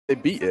they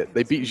beat it.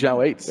 They beat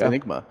Zhao 8's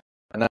Enigma,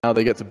 and now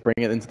they get to bring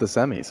it into the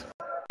semis.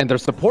 And their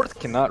supports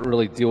cannot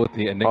really deal with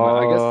the Enigma.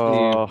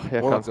 I guess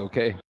the Warlock's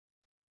okay.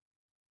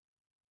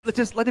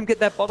 Just let him get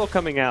that bottle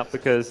coming out,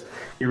 because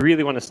you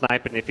really want to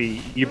snipe it, and if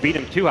you beat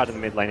him too hard in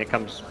the mid lane, it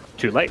comes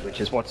too late, which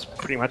is what's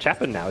pretty much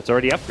happened now. It's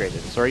already upgraded.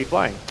 It's already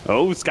flying.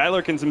 Oh,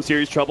 Skylark in some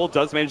serious trouble.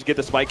 Does manage to get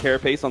the spike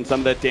carapace on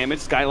some of that damage.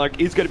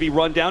 Skylark is going to be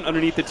run down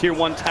underneath the tier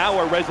 1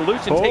 tower.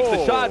 Resolution takes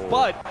the shot,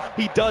 but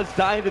he does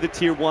die to the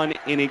tier 1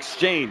 in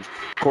exchange.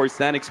 Of course,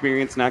 that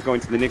experience not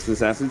going to the Nyx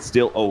Assassin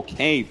still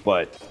okay,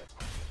 but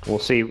we'll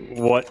see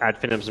what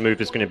Finem's move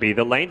is going to be.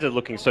 The lanes are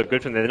looking so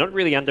good from them. They're not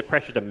really under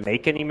pressure to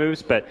make any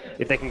moves, but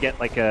if they can get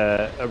like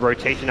a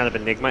rotation out of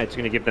Enigma, it's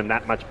going to give them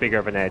that much bigger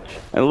of an edge.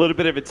 And a little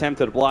bit of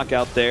attempt at a block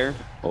out there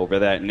over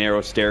that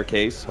narrow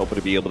staircase. Hoping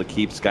to be able to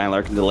keep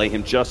Skylark and delay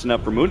him just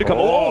enough for Moon to come.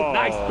 Oh,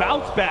 nice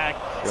bounce back.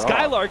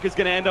 Skylark is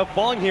going to end up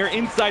falling here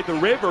inside the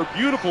river.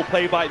 Beautiful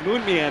play by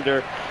Moon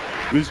Meander.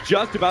 Was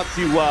just about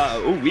to,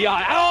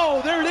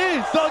 oh, there it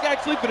is. Thug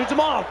actually finished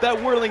him off.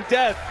 That whirling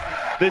death.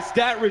 The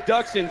stat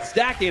reduction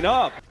stacking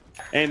up,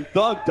 and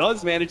Thug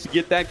does manage to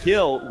get that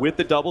kill with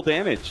the double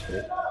damage.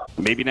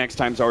 Maybe next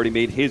time's already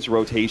made his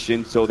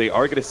rotation, so they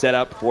are going to set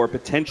up for a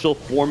potential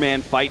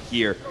 4-man fight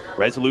here.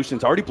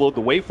 Resolution's already blown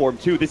the way for him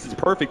too. This is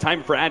perfect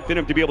time for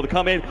Finem to be able to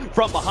come in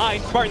from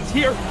behind. Spartan's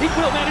here. He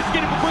will manage to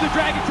get it before the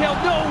Dragon Tail.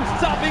 No,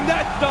 stopping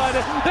that stun.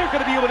 They're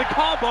going to be able to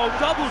combo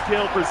double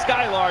kill for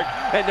Skylark,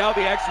 and now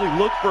they actually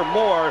look for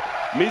more.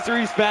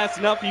 Misery's fast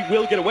enough, he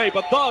will get away,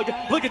 but Thug,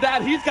 look at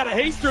that, he's got a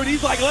haste through, and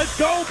he's like, let's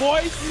go,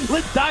 boys!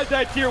 Let's dive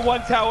that tier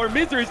 1 tower.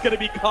 Misery's gonna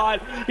be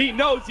caught. He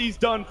knows he's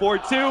done for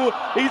too.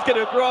 He's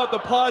gonna throw out the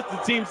pause.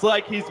 It seems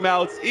like his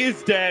mouse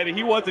is dead.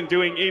 He wasn't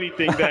doing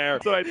anything there,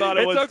 so I thought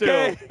it was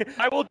okay. Too.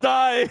 I will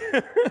die.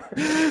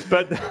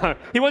 But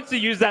he wants to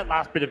use that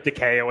last bit of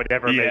decay or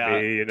whatever it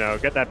may be, you know,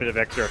 get that bit of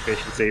extra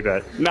efficiency,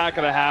 but not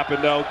gonna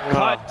happen though.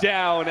 Cut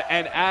down,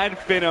 and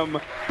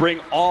Finem bring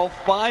all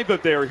 5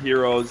 of their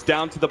heroes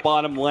down to the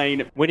bottom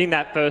lane. Winning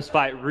that first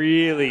fight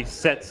really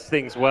sets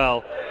things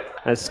well,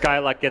 as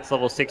Skylark gets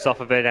level 6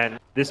 off of it, and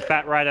this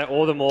Bat Rider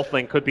or the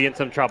Morphling could be in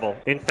some trouble.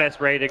 Infest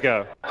ready to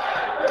go.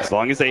 As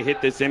long as they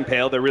hit this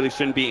Impale, there really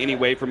shouldn't be any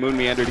way for Moon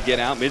Meander to get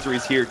out.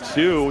 Misery's here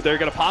too. They're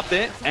going to pop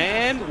it,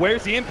 and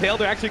where's the Impale?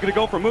 They're actually going to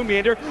go for Moon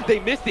Meander. They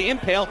missed the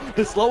Impale.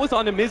 The slow is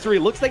on to Misery.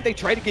 Looks like they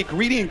try to get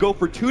greedy and go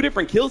for 2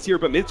 different kills here,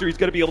 but Misery's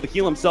going to be able to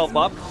heal himself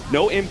up.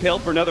 No Impale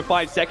for another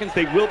 5 seconds.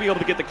 They will be able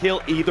to get the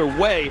kill either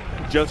way.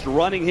 Just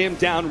running him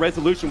down.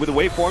 Resolution with a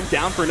waveform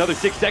down for another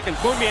 6 seconds.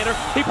 Moon Meander,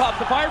 he pops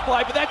the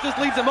Firefly, but that just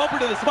leads him over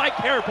to the spike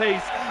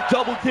carapace.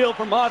 Double kill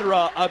from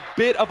Madara. A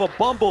bit of a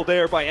bumble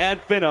there by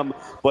Finem,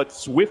 but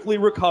swiftly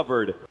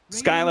recovered.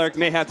 Skylark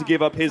may have to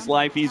give up his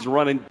life. He's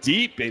running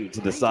deep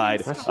into the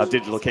side of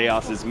Digital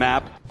Chaos's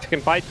map. He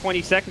can fight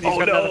 20 seconds. He's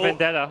got another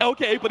Vendetta.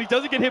 Okay, but he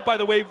doesn't get hit by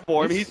the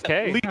waveform.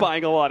 He's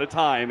buying a lot of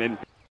time.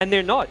 And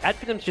they're not.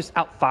 Finem's just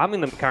out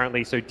farming them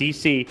currently, so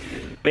DC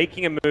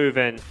making a move,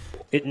 and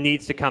it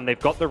needs to come. They've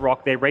got the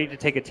rock. They're ready to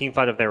take a team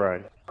fight of their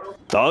own.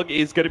 Thug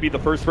is going to be the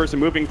first person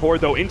moving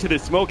forward, though, into the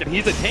smoke, and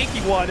he's a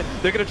tanky one.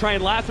 They're going to try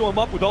and lasso him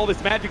up with all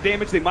this magic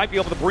damage. They might be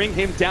able to bring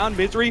him down.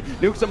 Misery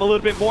nukes him a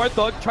little bit more.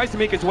 Thug tries to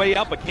make his way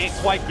up, but can't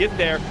quite get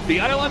there. The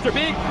Eidolons are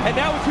big, and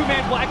now a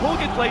 2-man black hole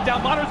gets laid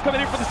down. Madara's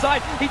coming in from the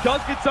side. He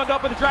does get sunned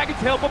up with the Dragon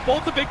Tail, but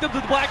both the victims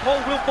of the black hole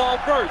will fall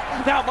first.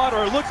 Now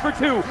Madara looks for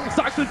 2.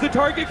 Soxa's the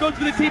target, goes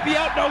for the TP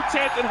out. No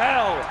chance in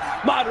hell.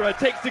 Madara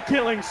takes the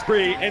killing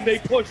spree, and they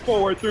push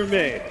forward through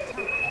mid.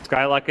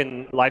 Skylark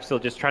and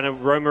Lifesteal just trying to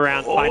roam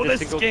around, find a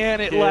single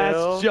scan, it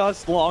lasts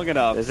just long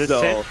enough. There's a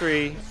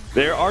sentry.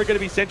 There are going to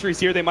be sentries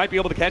here they might be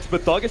able to catch,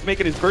 but Thug is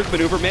making his first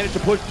maneuver, managed to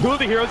push 2 of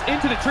the heroes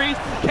into the trees,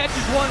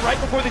 catches one right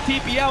before the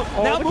TP out.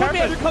 Now Moon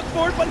Meander comes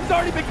forward, but he's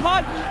already been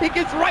caught. He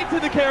gets right to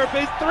the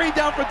carapace, 3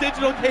 down for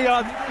Digital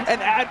Chaos, and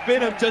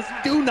Finem just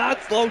do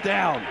not slow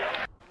down.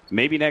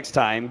 Maybe next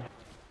time.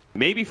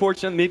 Maybe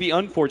fortunately, maybe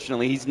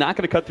unfortunately, he's not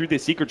going to cut through the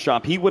secret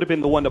shop. He would have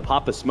been the one to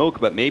pop the smoke,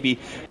 but maybe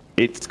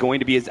it's going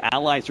to be his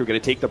allies who are going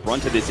to take the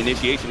brunt of this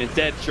initiation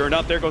instead. Sure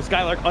enough, there goes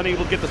Skylark,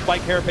 unable to get the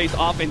spike carapace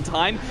off in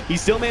time. He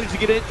still managed to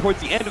get it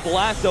towards the end of the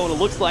last zone. It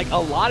looks like a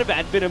lot of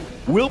Finem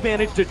will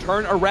manage to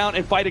turn around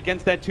and fight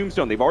against that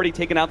tombstone. They've already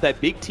taken out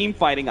that big team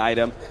fighting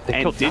item,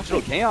 and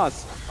Digital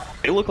Chaos,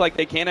 they look like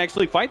they can't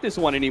actually fight this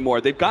one anymore.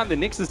 They've gotten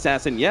the Nyx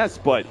Assassin, yes,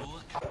 but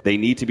they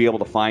need to be able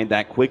to find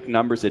that quick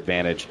numbers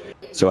advantage.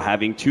 So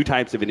having 2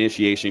 types of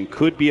initiation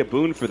could be a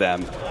boon for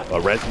them. A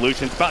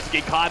Resolution's about to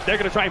get caught. They're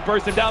going to try and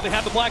burst him down. They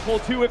have the black hole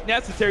too if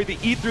necessary. They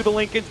eat through the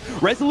Lincolns.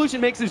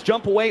 Resolution makes his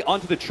jump away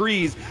onto the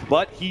trees,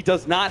 but he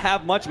does not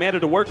have much mana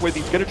to work with.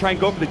 He's going to try and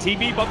go for the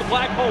TP, but the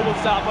black hole will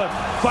stop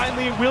him.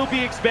 Finally, it will be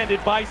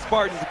expended by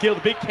Spartans to kill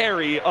the big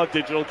carry of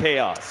Digital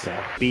Chaos.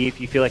 B, if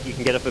you feel like you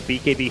can get up a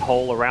BKB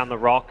hole around the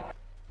rock,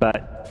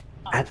 but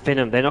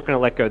Finem, they're not going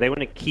to let go. They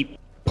want to keep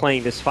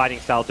playing this fighting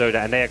style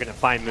Dota, and they are going to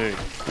find Moon.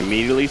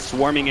 Immediately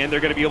swarming in, they're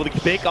going to be able to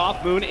pick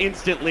off Moon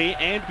instantly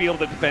and be able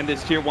to defend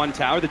this tier 1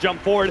 tower. The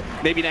jump forward,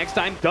 maybe next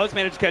time, does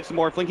manage to catch the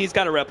Morphling. He's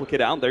got a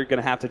replicate out. They're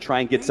going to have to try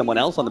and get someone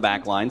else on the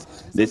back lines.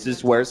 This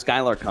is where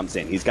Skylar comes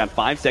in. He's got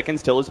 5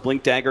 seconds till his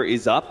Blink Dagger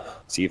is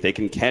up. See if they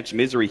can catch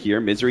Misery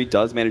here. Misery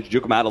does manage to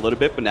juke him out a little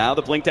bit, but now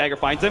the Blink Dagger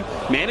finds him.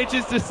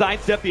 Manages to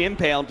sidestep the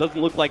Impale.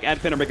 Doesn't look like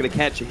Adfinem are going to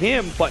catch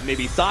him, but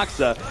maybe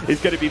Saksa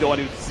is going to be the one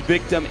who's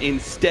victim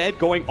instead.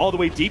 Going all the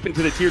way deep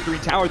into the tier 3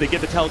 tower, they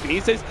get the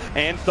telekinesis,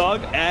 and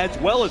Thug as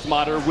well as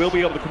Mater will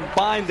be able to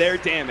combine their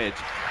damage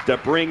to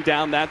bring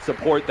down that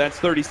support. That's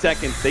 30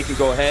 seconds. They can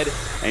go ahead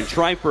and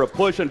try for a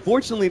push.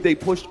 Unfortunately, they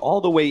pushed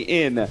all the way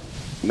in.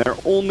 And their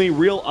only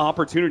real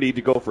opportunity to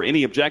go for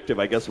any objective,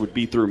 I guess, would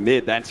be through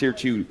mid. That tier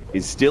 2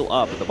 is still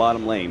up at the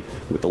bottom lane,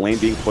 with the lane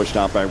being pushed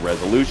out by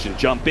Resolution.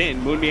 Jump in.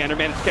 Moon Meander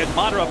managed to catch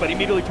Madara, but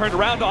immediately turned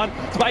around on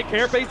Spike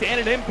Carapace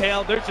and an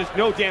Impale. There's just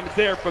no damage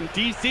there from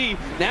DC.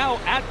 Now,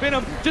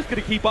 Adfinem just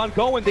going to keep on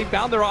going. They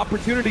found their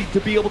opportunity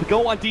to be able to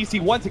go on DC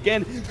once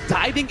again,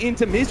 diving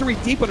into Misery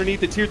deep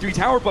underneath the tier 3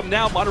 tower, but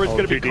now Madara is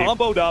going to be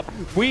comboed up.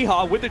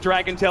 Weehaw with the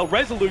Dragon Tail.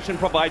 Resolution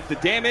provides the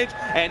damage,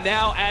 and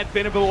now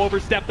Adfinem will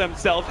overstep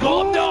themselves.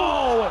 Oh,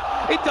 no!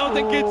 It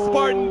doesn't get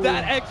Spartan.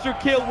 That extra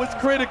kill was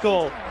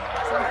critical.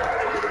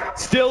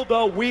 Still,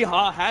 though,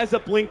 Weehaw has a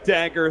Blink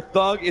Dagger.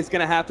 Thug is going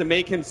to have to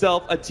make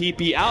himself a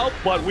TP out,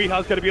 but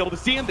Weehaw's going to be able to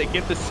see him. They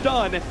get the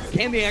stun.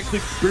 Can they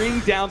actually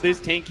bring down this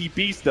tanky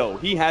beast, though?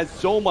 He has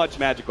so much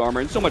magic armor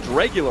and so much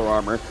regular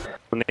armor.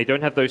 When they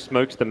don't have those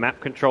smokes, the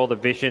map control, the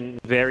vision,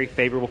 very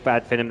favorable for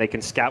Adfinem. They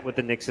can scout with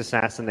the Nyx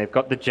Assassin. They've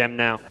got the gem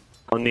now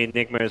on the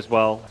Enigma as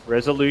well.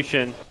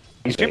 Resolution.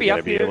 He's going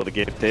to be able to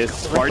get this.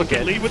 Spartan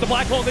can lead with the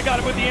Black Hole. They got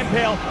him with the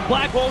Impale.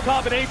 Black Hole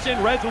combination.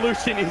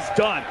 Resolution is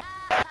done.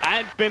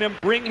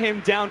 Adfinem bring him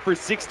down for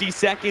 60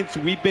 seconds.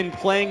 We've been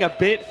playing a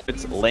bit.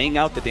 It's laying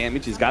out the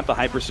damage. He's got the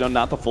Hyperstone,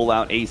 not the full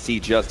out AC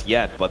just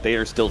yet, but they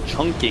are still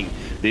chunking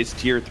this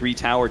tier 3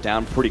 tower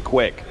down pretty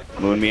quick.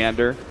 Moon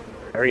Meander,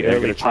 they're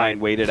going to try and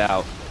wait it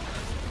out.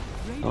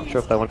 Not sure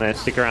if they want to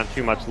stick around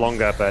too much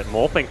longer, but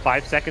Morphling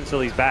 5 seconds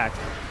till he's back.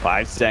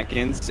 5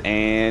 seconds,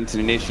 and an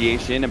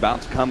initiation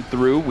about to come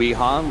through.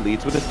 Weehaw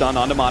leads with a stun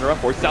onto Madara,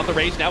 forces out the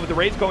Rage. Now with the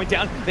Rage going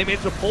down, they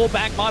manage to pull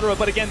back Madara,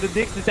 but again, the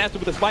Nyx Assassin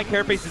with the Spike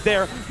Carapace is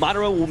there.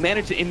 Madara will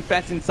manage to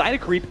infest inside a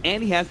creep,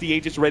 and he has the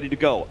Aegis ready to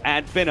go.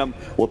 Adfinem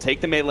will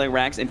take the melee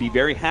racks and be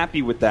very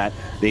happy with that.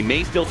 They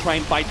may still try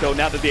and fight, though,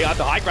 now that they have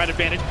the high ground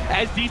advantage.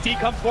 As DC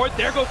comes forward,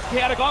 there goes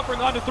Chaotic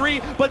offering onto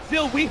 3, but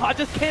still, Weehaw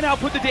just can't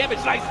output the damage.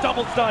 Nice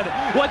double stun.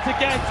 Once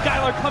again,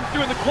 Skylar comes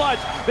through in the clutch.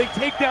 They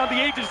take down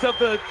the Aegis of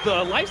the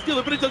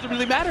Lifestealer, but it doesn't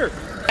really matter.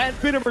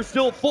 Adfinem are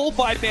still full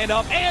 5-man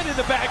up, and in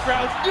the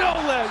background,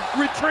 no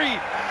retreat.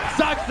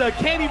 Saksa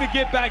can't even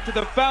get back to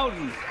the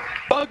fountain.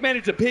 Bug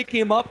managed to pick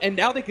him up, and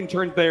now they can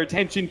turn their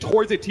attention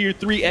towards a tier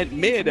 3 at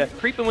mid.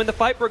 Creeping when the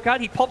fight broke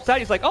out, he pops out.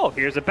 He's like, oh,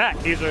 here's a back.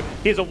 Here's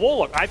a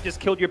Warlock. I've just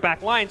killed your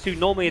back lines, who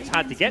normally it's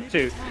hard to get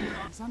to.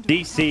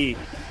 DC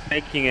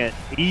making it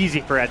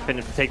easy for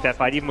Adfinem to take that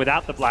fight, even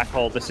without the Black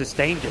Hole. The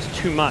sustain just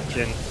too much.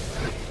 And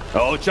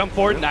oh, jump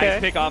forward. Okay. Nice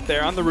pick off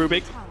there on the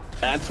Rubik.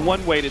 That's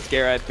one way to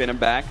scare Adfinem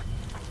back.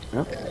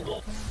 Okay.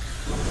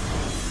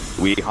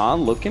 Weehaw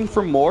looking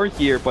for more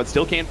here, but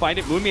still can't find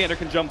it. Moon Meander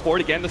can jump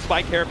forward again. The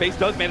Spike Carapace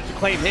does manage to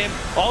claim him.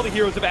 All the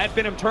heroes of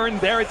Adfinem turn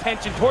their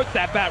attention towards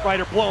that Bat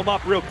Rider, blow him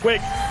up real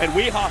quick. And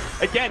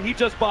Weehaw, again, he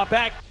just bought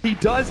back. He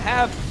does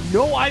have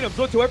no items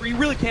whatsoever. He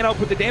really can't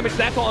output the damage.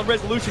 That's all on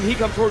Resolution. He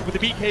comes forward with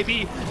the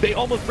BKB. They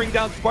almost bring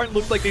down Spartan.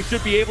 Looks like they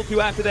should be able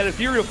to after that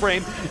Ethereal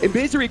Frame. And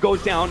Misery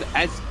goes down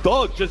as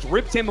Thug just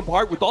rips him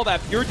apart with all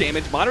that pure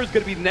damage. Madara is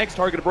going to be the next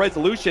target of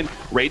Resolution.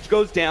 Rage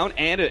goes down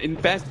and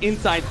infest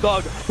inside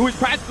Thug, who is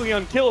practically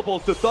unkillable.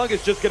 So Thug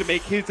is just going to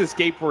make his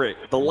escape for it.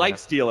 The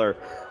Lifestealer.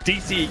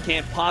 DC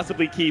can't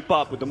possibly keep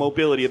up with the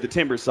mobility of the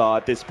Timbersaw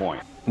at this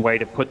point. Way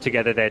to put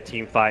together their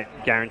team fight.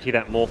 Guarantee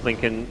that Morphling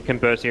can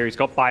burst here. He's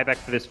got buyback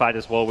for this fight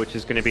as well, which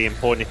is going to be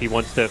important if he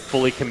wants to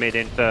fully commit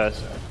in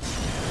first.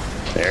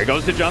 There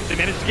goes the jump. They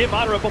managed to get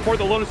Madara before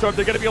the Lotus Orb.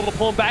 They're going to be able to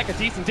pull him back a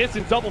decent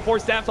distance. Double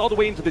force staffs all the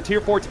way into the tier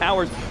 4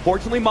 towers.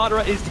 Fortunately,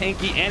 Madara is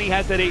tanky and he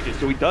has that Aegis,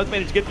 so he does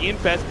manage to get the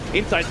infest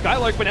inside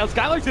Skylark, but now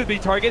Skylark's going to be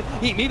target.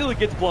 He immediately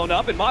gets blown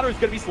up, and Madara is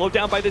going to be slowed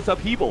down by this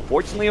upheaval.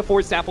 Fortunately, a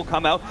force staff will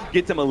come out,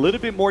 gets him a little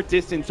bit more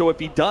distance, so if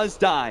he does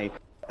die,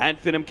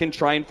 Adfinem can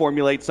try and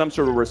formulate some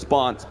sort of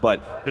response,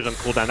 but on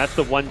cooldown. That's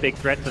the one big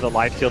threat to the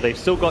lifesteal. They've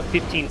still got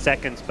 15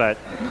 seconds, but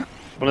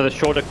one of the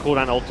shorter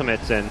cooldown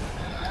ultimates, and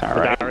all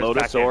right,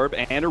 Lotus Orb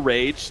and a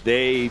Rage.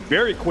 They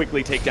very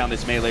quickly take down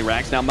this melee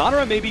racks. Now,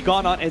 Madara may be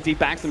gone on as he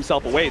backs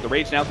himself away. The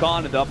Rage now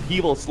gone, and the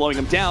upheaval slowing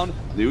him down.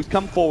 News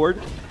come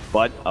forward,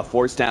 but a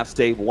force staff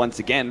save once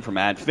again from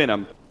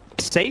Adfinem.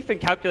 Safe and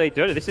calculated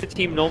Dota. This is a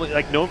team normally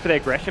known for their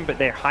aggression, but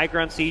their high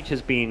ground siege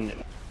has been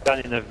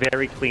done in a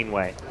very clean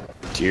way.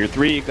 Tier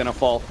 3 gonna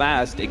fall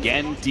fast.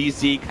 Again,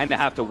 DC kind of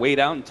have to wait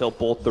out until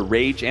both the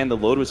Rage and the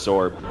Lotus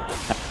Orb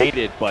have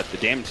faded, but the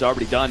damage is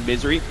already done.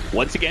 Misery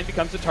once again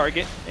becomes a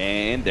target,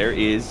 and there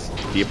is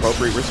the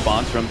appropriate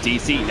response from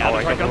DC. Now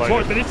the target comes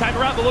forward, but this time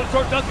around the Lotus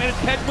Orb does manage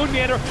to catch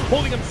Moonmeander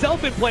holding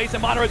himself in place,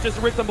 and Madara just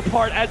rips them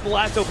apart as the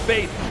lasso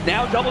fade.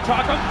 Now double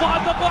chakra,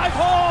 fought the black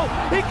hole!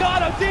 He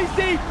got him!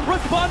 DC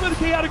respond with a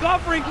chaotic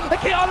offering! A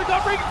chaotic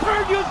offering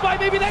turn used by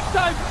maybe next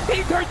time!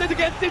 He turns it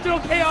against Digital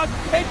Chaos,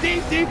 and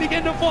DC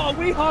begin to fall.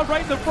 Weehaw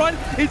right in the front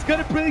is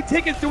gonna really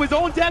take us to his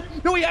own death.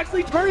 No, he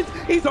actually turns,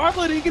 he's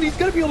armleting, and he's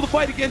gonna be able to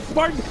fight against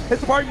Spartan, and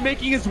Spartan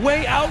making his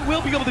way out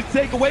will be able to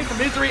take away from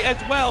Misery as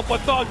well,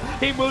 but Thug,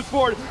 he moves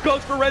forward,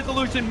 goes for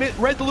Resolution.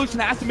 Resolution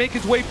has to make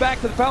his way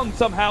back to the fountain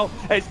somehow,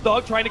 as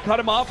Thug trying to cut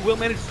him off will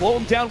manage to slow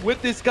him down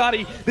with this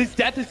Scotty. This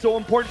death is so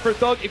important for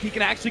Thug if he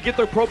can actually get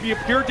the appropriate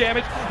pure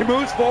damage. He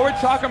moves forward,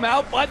 shock him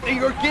out, but they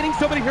are getting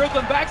so many heroes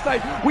on the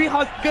backside.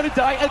 Weehaw's gonna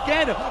die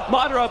again.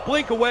 Madara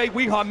blink away.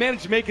 Weehaw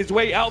managed to make his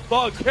way out.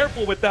 Thug,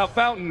 careful with that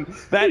fountain.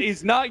 That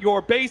is not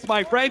your base,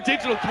 my friend.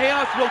 Digital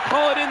Chaos will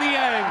call it in the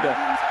end.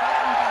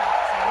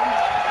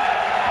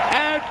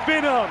 And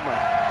Finem.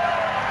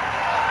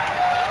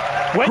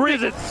 When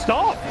does it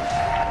stop?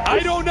 I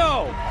don't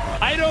know.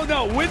 I don't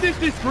know. When does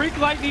this Greek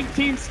Lightning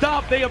team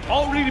stop? They have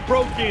already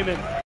broken.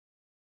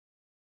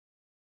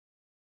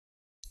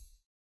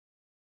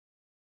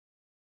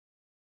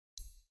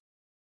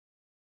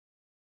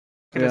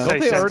 Don't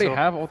they already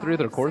have all three of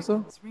their cores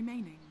though?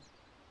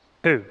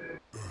 Who?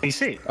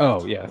 DC.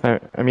 Oh yeah.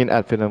 I mean,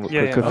 at Finem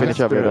could finish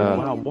up with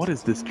wow, what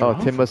is this?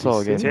 Timber Soul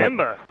again.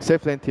 Timber.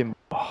 Safe lane team.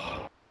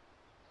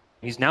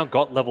 He's now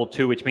got level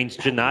 2, which means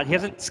Janad, he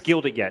hasn't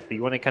skilled it yet, but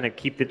you want to kind of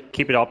keep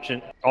it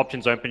options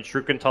open.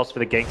 Shuriken toss for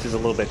the ganks is a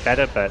little bit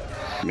better, but...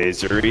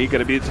 Misery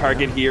gonna be the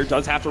target here,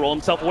 does have to roll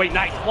himself away.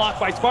 Nice block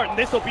by Spartan,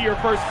 this will be your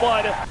first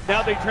blood.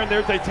 Now they turn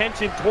their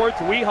attention towards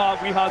Weehaw.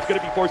 Weehaw's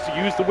gonna be forced to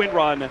use the wind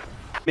run.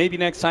 Maybe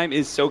next time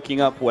is soaking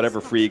up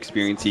whatever free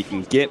experience he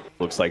can get.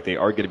 Looks like they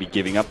are going to be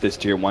giving up this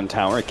tier 1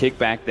 tower. A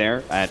kickback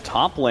there at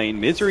top lane.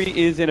 Misery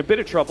is in a bit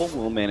of trouble.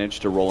 Will manage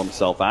to roll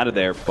himself out of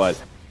there,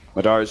 but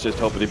Madara is just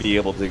hoping to be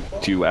able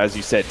to, as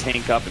you said,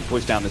 tank up and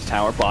push down this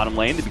tower. Bottom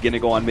lane to begin to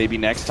go on maybe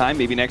next time.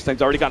 Maybe next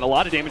time's already gotten a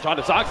lot of damage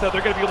onto Soxa.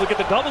 They're going to be able to get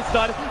the double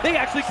stun. They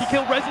actually can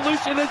kill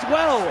Resolution as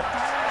well.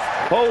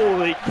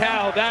 Holy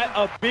cow, that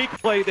a big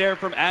play there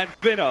from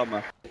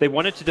Finem. They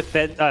wanted to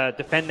defend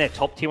their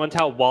top tier 1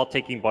 tower while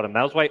taking bottom.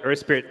 That was why Earth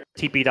Spirit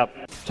TP'd up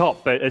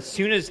top. But as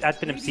soon as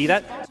Finem see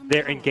that,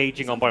 they're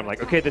engaging on bottom.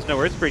 Like, okay, there's no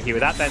Earth Spirit here.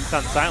 Without that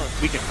stun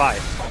silence, we can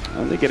fight.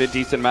 And they get a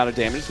decent amount of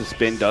damage. The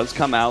spin does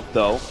come out,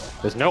 though.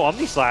 There's no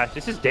Omni Slash.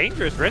 This is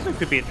dangerous. Rezo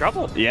could be in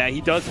trouble. Yeah,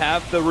 he does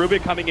have the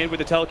Rubik coming in with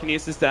the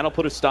telekinesis. That'll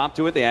put a stop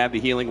to it. They have the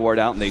healing ward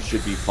out, and they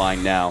should be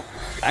fine now.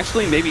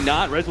 Actually, maybe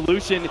not.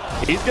 Resolution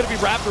is going to be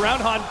wrapped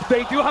around Han.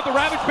 They do have the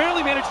Ravage.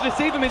 Barely managed to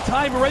save him in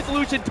time.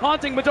 Resolution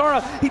taunting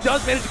Madara. He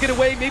does manage to get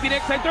away. Maybe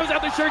next time throws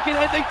out the Shuriken,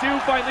 and they do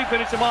finally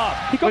finish him off.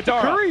 He got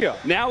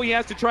Madara. Now he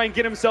has to try and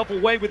get himself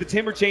away with the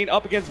Timber Chain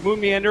up against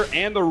Moonmeander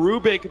and the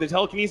Rubik. The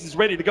telekinesis is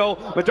ready to go.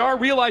 Madara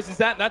realizes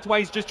that, and that's why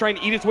he's just trying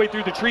to eat his way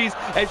through the trees.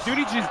 As soon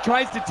as he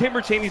tries to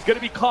Timber Chain, he's going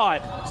to be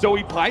caught. So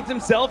he binds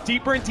himself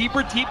deeper and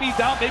deeper. TP's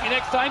out. Maybe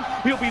next time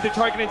he'll be the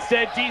target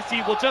instead.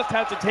 DC will just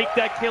have to take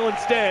that kill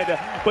instead.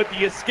 But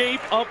the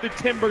escape of the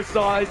Timber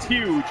Saw is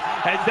huge,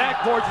 as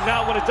that core does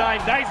not want to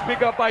die. Nice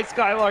pick up by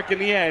Skylark in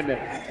the end,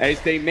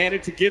 as they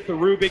manage to get the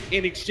Rubik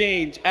in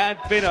exchange.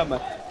 Finem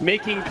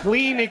making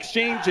clean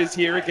exchanges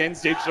here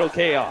against Digital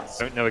Chaos.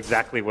 Don't know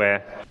exactly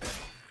where.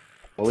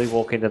 Will he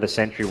walk into the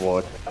Sentry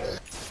Ward?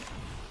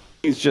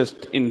 He's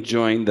just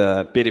enjoying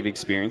the bit of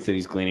experience that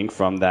he's gleaning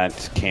from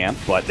that camp,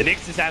 but the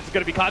Nyx assassin is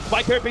going to be caught.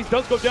 Spike Carapace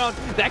does go down.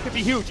 That could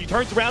be huge. He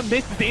turns around,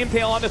 misses the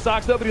impale onto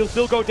Soxa, but he'll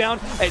still go down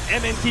as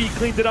MNT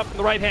cleans it up from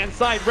the right-hand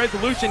side.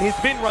 Resolution, his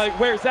spin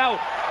wears out,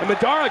 and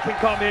Madara can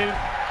come in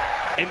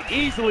and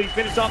easily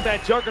finish off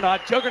that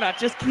Juggernaut. Juggernaut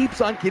just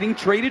keeps on getting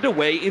traded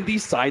away in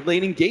these side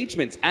lane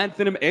engagements.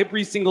 Finem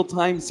every single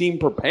time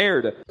seemed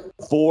prepared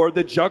for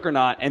the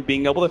Juggernaut and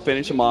being able to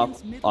finish him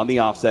off on the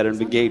offset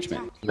of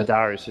engagement.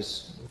 Madara is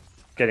just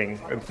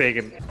getting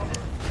big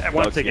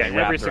once again,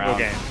 every single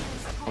game.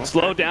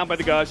 Slowed down by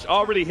the Gush,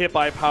 already hit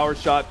by a power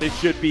shot. This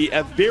should be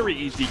a very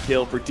easy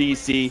kill for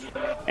DC,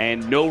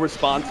 and no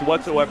response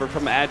whatsoever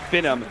from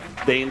Finem.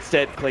 They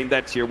instead claim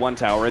that tier 1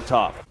 tower at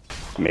top.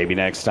 Maybe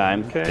next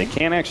time. Okay. They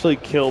can't actually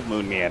kill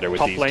Moonmeander with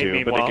top these lane, two,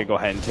 meanwhile. but they can go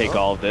ahead and take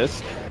all of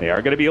this. They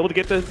are going to be able to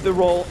get the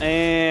roll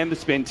and the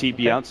spin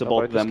TP out, so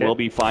both of them will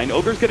be fine.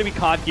 Ogre's going to be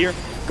caught here.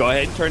 Go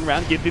ahead and turn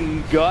around, give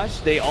them Gush.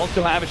 They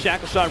also have a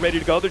Shackle Shot ready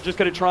to go. They're just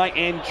going to try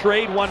and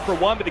trade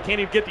 1-for-1, but they can't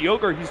even get the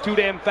Ogre. He's too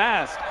damn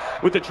fast.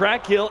 With the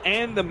track kill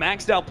and the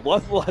maxed out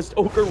Bloodlust,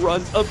 Ogre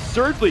runs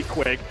absurdly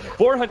quick.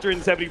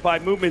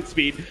 475 movement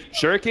speed.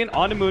 Shuriken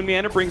onto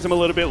Moonmeander brings him a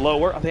little bit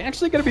lower. Are they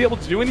actually going to be able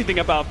to do anything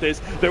about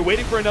this? They're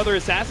waiting for another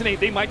Assassinate.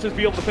 They might just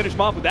be able to finish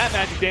him off with that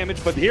magic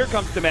damage, but here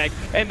comes the Meg,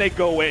 and they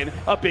go in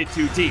a bit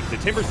too deep. The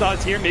Timber Saw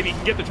is here. Maybe he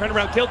can get the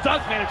turnaround kill.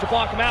 Does manage to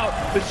block him out.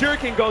 The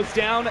Shuriken goes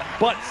down,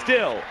 but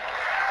still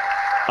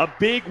A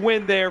big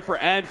win there for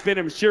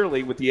Finem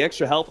surely with the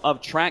extra help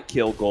of track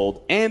kill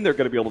gold, and they're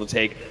going to be able to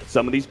take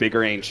some of these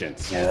bigger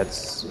ancients. Yeah,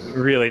 that's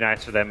really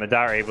nice for them.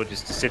 Madara able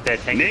just to sit there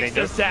tanking. Nyx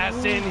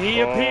Assassin, he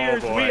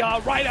appears. Boy. We are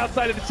right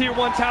outside of the tier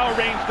 1 tower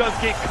range, does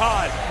get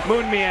caught.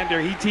 Moon Meander,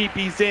 he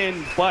TP's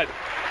in, but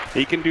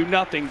he can do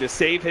nothing to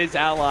save his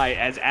ally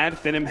as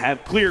Finem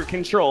have clear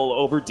control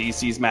over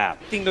DC's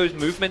map. Those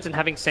movements and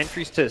having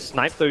sentries to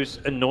snipe those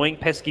annoying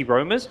pesky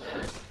roamers,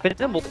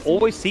 Finem will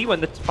always see when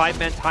the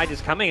 5-man tide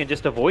is coming and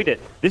just avoid it.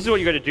 This is what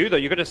you got to do though,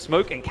 you got to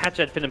smoke and catch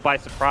Finem by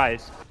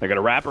surprise. They're going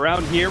to wrap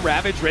around here,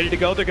 Ravage ready to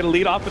go, they're going to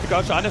lead off with the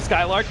gush onto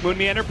Skylark. Moon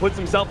Meander puts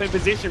himself in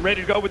position,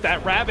 ready to go with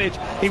that Ravage.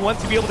 He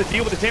wants to be able to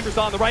deal with the Timber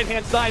Saw on the right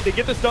hand side, they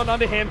get the stun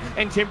onto him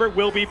and Timber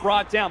will be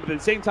brought down, but at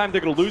the same time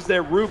they're going to lose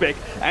their Rubik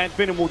and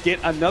Finem will get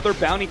another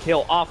bounty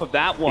kill off of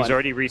that one. He's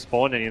already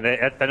respawned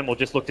and Finem will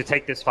just look to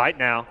take this fight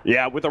now.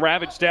 Yeah, with the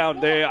Ravage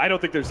down, I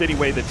don't think there's any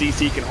way that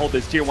DC can hold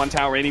this tier 1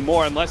 tower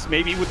anymore unless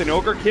maybe with an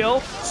Ogre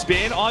kill,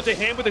 spin onto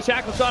him with a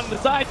Shackle Shot on the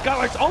side.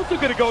 Skylark's also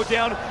going to go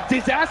down.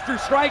 Disaster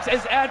strikes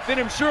as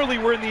Finem surely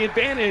were in the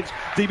advantage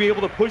to be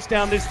able to push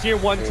down this tier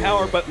 1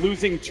 tower, but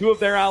losing 2 of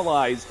their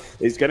allies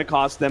is going to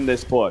cost them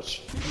this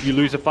push. You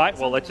lose a fight?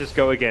 Well, let's just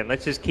go again.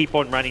 Let's just keep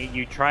on running at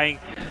you, trying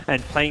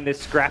and playing this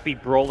scrappy,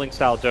 brawling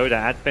style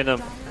Dota.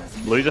 Finem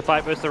lose a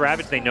fight versus the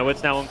Ravage. They know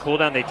it's now on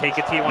cooldown. They take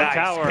a tier 1 nice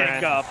tower.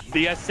 Pick up.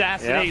 The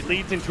Assassinate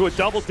leads into a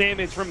double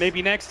damage from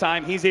maybe next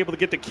time. He's able to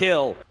get the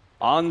kill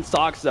on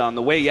Soxa on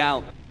the way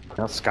out.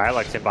 Now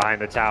Skylark's in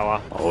behind the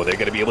tower. Oh, they're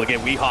going to be able to get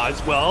Weehaw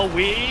as well.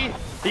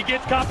 He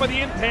gets caught by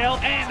the impale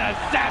and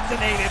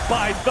assassinated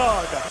by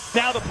Thug.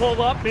 Now the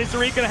pull up,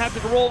 Misery going to have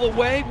to roll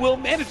away. Will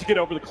manage to get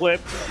over the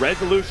cliff.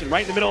 Resolution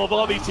right in the middle of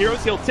all these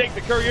heroes. He'll take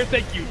the courier.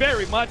 Thank you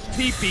very much.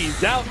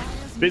 TP's out.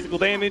 Physical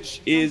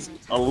damage is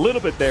a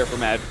little bit there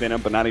from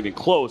Finem, but not even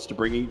close to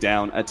bringing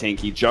down a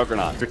tanky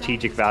Juggernaut.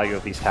 Strategic value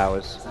of these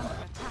towers.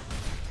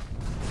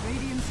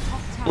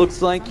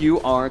 Looks like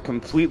you are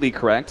completely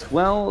correct.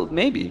 Well,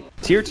 maybe.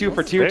 Tier 2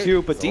 for tier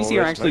 2, but DC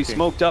are actually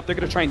smoked up. They're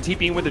going to try and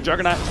TP in with the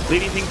Juggernaut,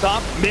 leading things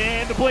off.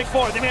 Man, the blink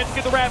forward. They managed to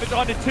get the Ravage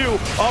onto 2.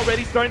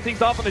 Already starting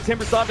things off on the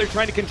Timber Saw. They're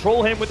trying to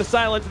control him with the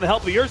silence and the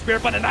help of the Earth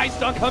Spirit, but a nice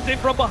stun comes in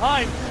from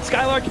behind.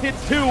 Skylark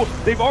hits 2.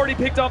 They've already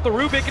picked off the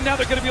Rubik, and now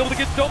they're going to be able to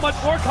get so much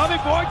more coming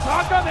for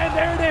Chakram, and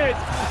there it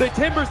is. The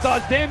Timber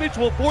Saw's damage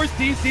will force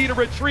DC to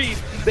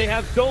retreat. They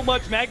have so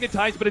much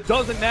magnetized, but it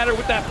doesn't matter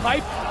with that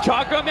pipe.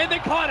 Chakram, and they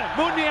caught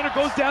him. Moon Meander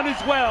goes down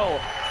as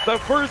well. The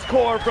first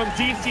core from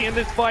DC in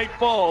this fight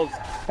falls,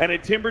 and a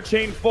Timber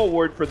Chain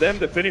forward for them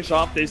to finish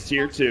off this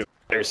tier 2.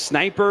 Their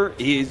sniper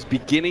is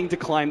beginning to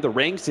climb the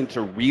ranks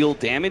into real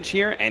damage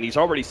here, and he's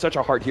already such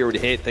a hard hero to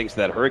hit thanks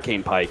to that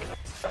Hurricane Pike.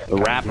 The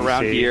wrap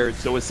around here is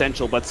so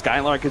essential, but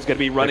Skylark is going to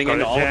be running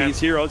into all of these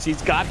heroes.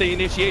 He's got the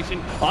initiation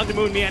onto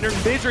Moon Meander.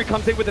 Misery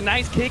comes in with a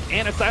nice kick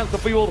and a silence to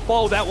be able to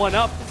follow that one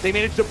up. They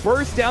manage to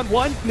burst down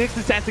one. Nyx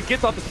Assassin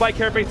gets off the Spike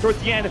Carapace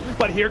towards the end,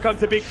 but here comes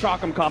the big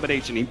Chakram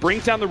combination. He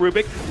brings down the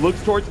Rubik,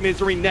 looks towards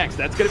Misery next.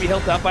 That's going to be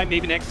held out by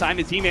maybe next time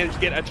as he managed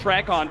to get a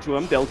track onto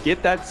him. They'll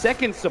get that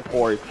second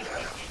support.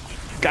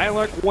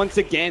 Skylark once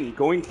again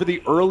going for the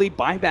early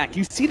buyback.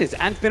 You see this,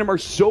 Finem are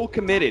so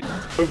committed.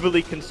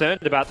 Overly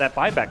concerned about that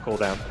buyback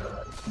cooldown.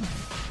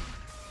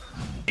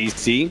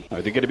 DC,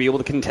 are they going to be able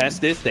to contest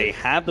this? They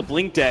have the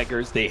Blink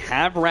Daggers, they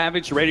have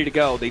Ravage ready to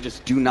go, they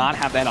just do not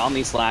have that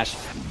Omni Slash.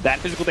 That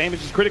physical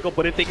damage is critical,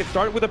 but if they can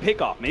start it with a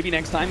pickoff, maybe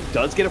next time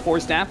does get a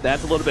Force Staff,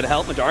 that's a little bit of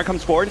help. Madara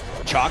comes forward,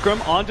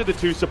 Chakram onto the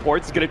 2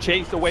 supports, is going to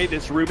chase away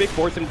this Rubik,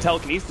 force him to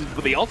telekinesis,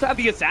 but they also have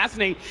the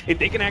Assassinate. If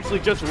they can actually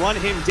just run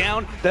him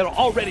down, that'll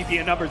already be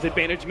a numbers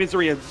advantage.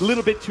 Misery a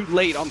little bit too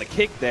late on the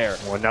kick there.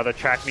 Well, another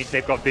track means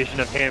they've got vision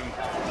of him.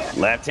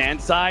 Left-hand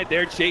side,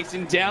 they're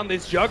chasing down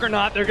this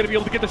Juggernaut. They're going to be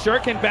able to get the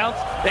Shuriken bounce,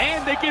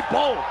 and they get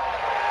both.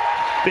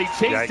 They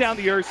chase down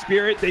the Earth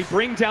Spirit. They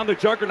bring down the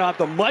Juggernaut,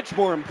 the much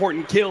more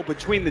important kill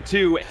between the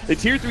two. The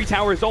tier 3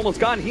 tower is almost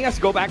gone. He has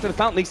to go back to the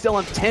fountain. They still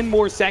have 10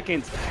 more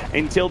seconds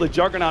until the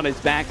Juggernaut is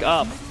back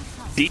up.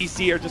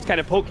 DC are just kind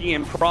of poking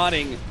and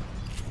prodding,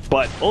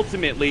 but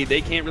ultimately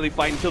they can't really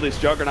fight until this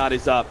Juggernaut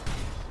is up.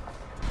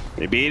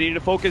 They need to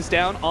focus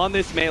down on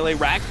this melee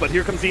rack, but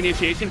here comes the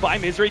initiation by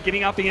Misery,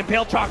 getting out the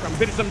Impale Chakram,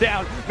 finish him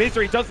down.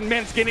 Misery doesn't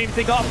manage to get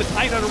anything off. The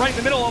Titan right in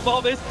the middle of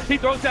all this. He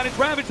throws down his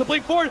Ravage to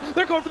blink forward.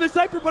 They're going for the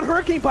Sniper, but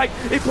Hurricane Pike,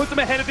 it puts them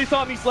ahead of this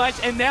Omni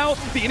Slash, and now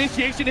the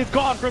initiation is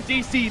gone from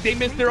DC. They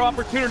missed their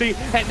opportunity,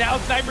 and now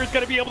Sniper is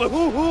going to be able to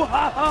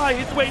hoo-hoo-ha-ha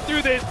his way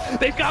through this.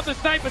 They've got the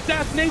Snipe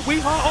Assassinate.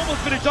 Weehaw almost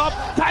finished off.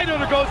 Titan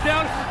goes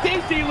down.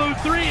 DC lose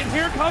 3, and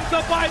here comes the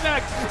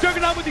buyback.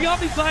 Juggernaut with the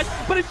Omni Slash,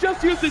 but it's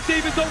just used to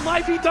save his own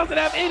life. He doesn't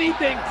have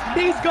anything.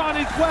 He's gone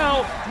as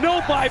well.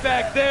 No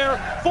buyback there.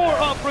 4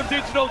 up from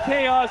Digital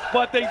Chaos,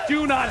 but they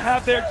do not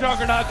have their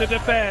Juggernaut to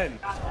defend.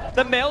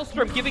 The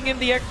Maelstrom giving him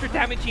the extra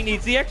damage he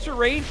needs, the extra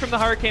range from the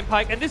Hurricane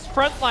Pike, and this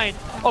front line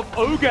of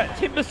Ogre,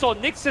 Timbersaw,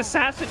 Nyx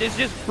Assassin is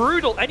just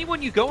brutal.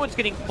 Anyone you go on's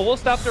getting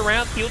forced up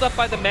around, healed up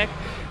by the mech.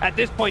 At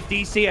this point,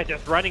 DC are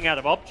just running out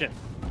of options.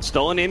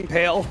 Stolen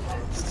Impale,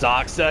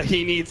 Zoxa,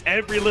 he needs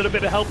every little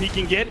bit of help he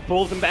can get,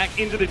 pulls him back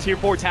into the tier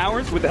 4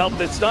 towers. With the help of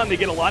the stun, they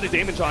get a lot of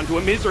damage onto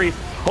him. Misery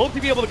hope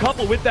to be able to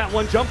couple with that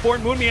one jump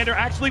forward. Moon Meander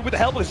actually with the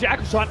help of the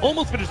Shackle Shot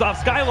almost finishes off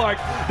Skylark.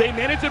 They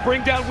manage to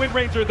bring down Wind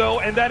Ranger though,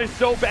 and that is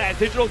so bad.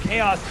 Digital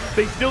Chaos,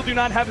 they still do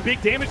not have a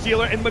big damage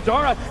dealer, and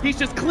Madara, he's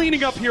just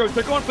cleaning up heroes.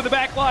 They're going for the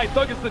back line.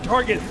 Thug is the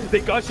target.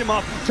 They gush him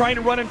off, trying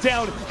to run him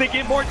down. They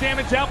get more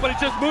damage out, but it's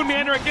just Moon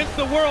Meander against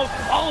the world.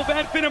 All of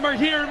Finem are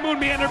here, and Moon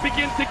Meander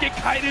begins to get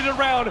kited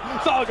around.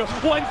 Thug,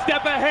 one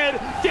step ahead,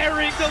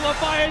 daring the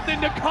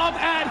Leviathan to come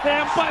at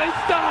him, but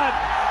it's not.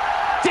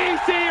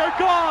 DC are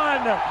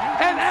gone,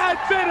 and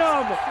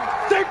Finem,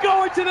 they're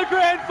going to the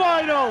grand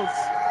finals.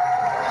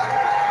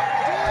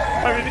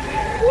 I mean,